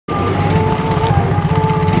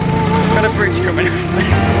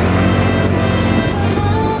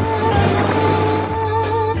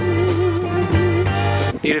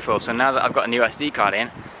useful. So now that I've got a new SD card in,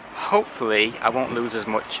 hopefully I won't lose as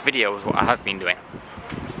much video as what I have been doing.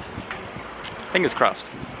 Fingers crossed.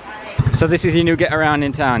 So this is your new get around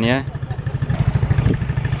in town, yeah?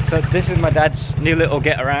 So this is my dad's new little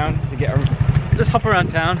get around. Just hop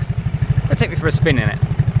around town. It'll take me for a spin in it.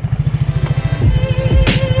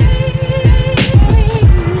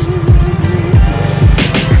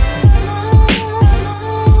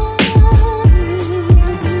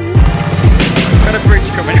 Got a bridge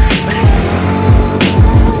coming.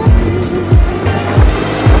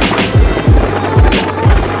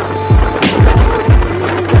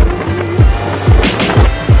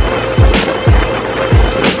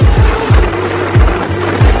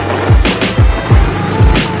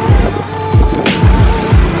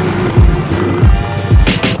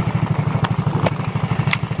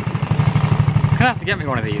 Gonna have to get me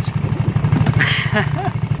one of these.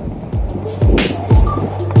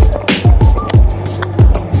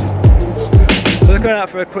 So I'm going out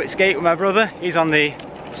for a quick skate with my brother. He's on the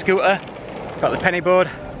scooter, got the penny board.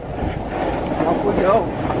 Off we go.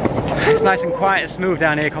 It's nice and quiet and smooth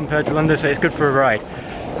down here compared to London, so it's good for a ride.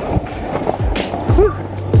 Whew.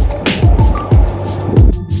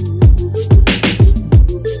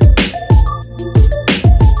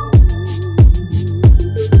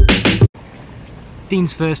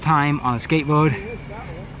 Dean's first time on a skateboard.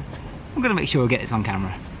 I'm gonna make sure I get this on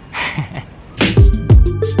camera.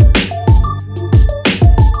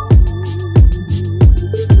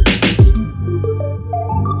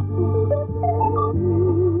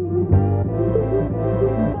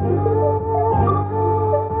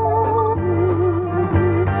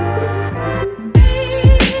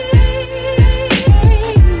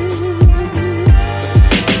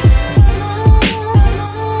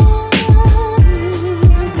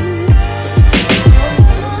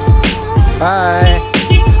 Bye!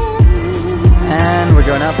 And we're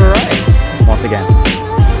going out for a ride, once again.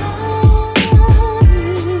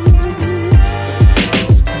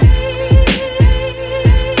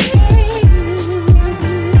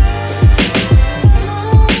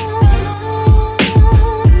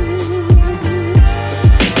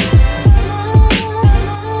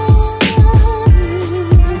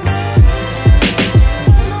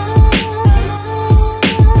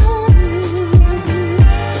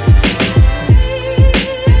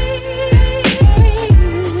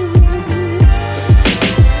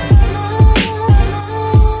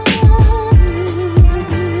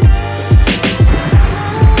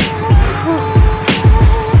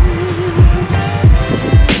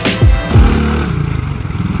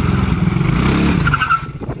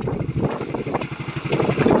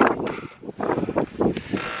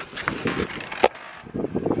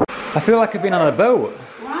 I feel like I've been on a boat.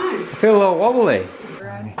 Why? I feel a little wobbly.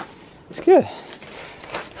 It's good.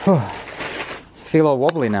 I feel all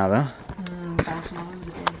wobbly now though.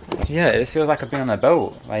 Yeah, it feels like I've been on a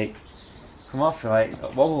boat. Like, come off, like,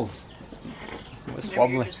 wobble. It's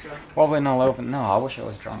wobbling all over. No, I wish I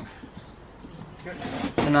was drunk.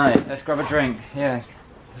 Tonight, let's grab a drink. Yeah,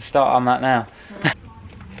 let's start on that now.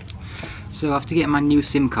 So I have to get my new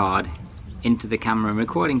SIM card into the camera. I'm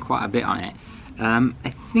recording quite a bit on it.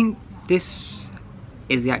 I think this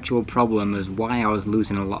is the actual problem as why I was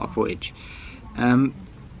losing a lot of footage. Now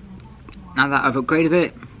that I've upgraded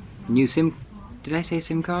it, new SIM, did I say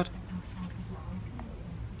SIM card?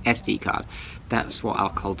 SD card. That's what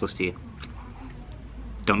alcohol does to you.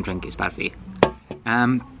 Don't drink, it's bad for you.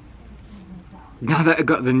 Now that I've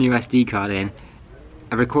got the new SD card in,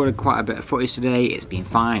 I recorded quite a bit of footage today. It's been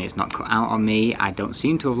fine, it's not cut out on me. I don't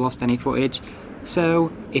seem to have lost any footage.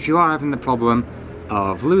 So, if you are having the problem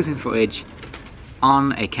of losing footage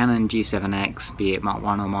on a Canon G7X, be it Mark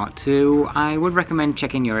 1 or Mark 2, I would recommend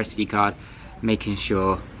checking your SD card, making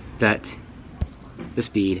sure that the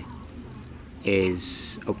speed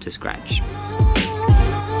is up to scratch.